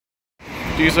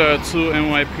These are two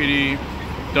NYPD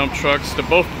dump trucks. They're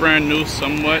both brand new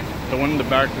somewhat. The one in the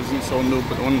back isn't so new,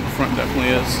 but the one in the front definitely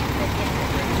is.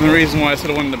 And the reason why I said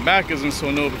the one in the back isn't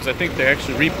so new because I think they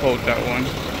actually repoed that one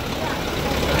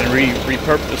and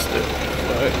repurposed it.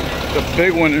 But the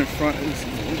big one in front is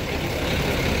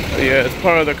new. Yeah, it's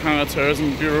part of the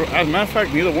Counterterrorism Bureau. As a matter of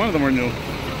fact, neither one of them are new.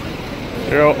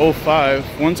 They're all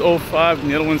 05. One's 05 and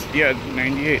the other one's, yeah,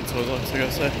 98, so that's what I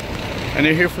gotta say. And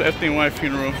they're here for the FDNY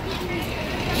funeral.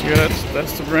 So yeah,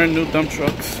 that's the brand new dump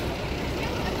trucks.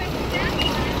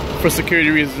 For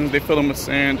security reasons, they fill them with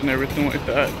sand and everything like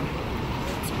that.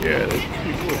 So yeah, that's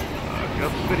pretty cool.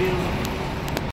 Got the video.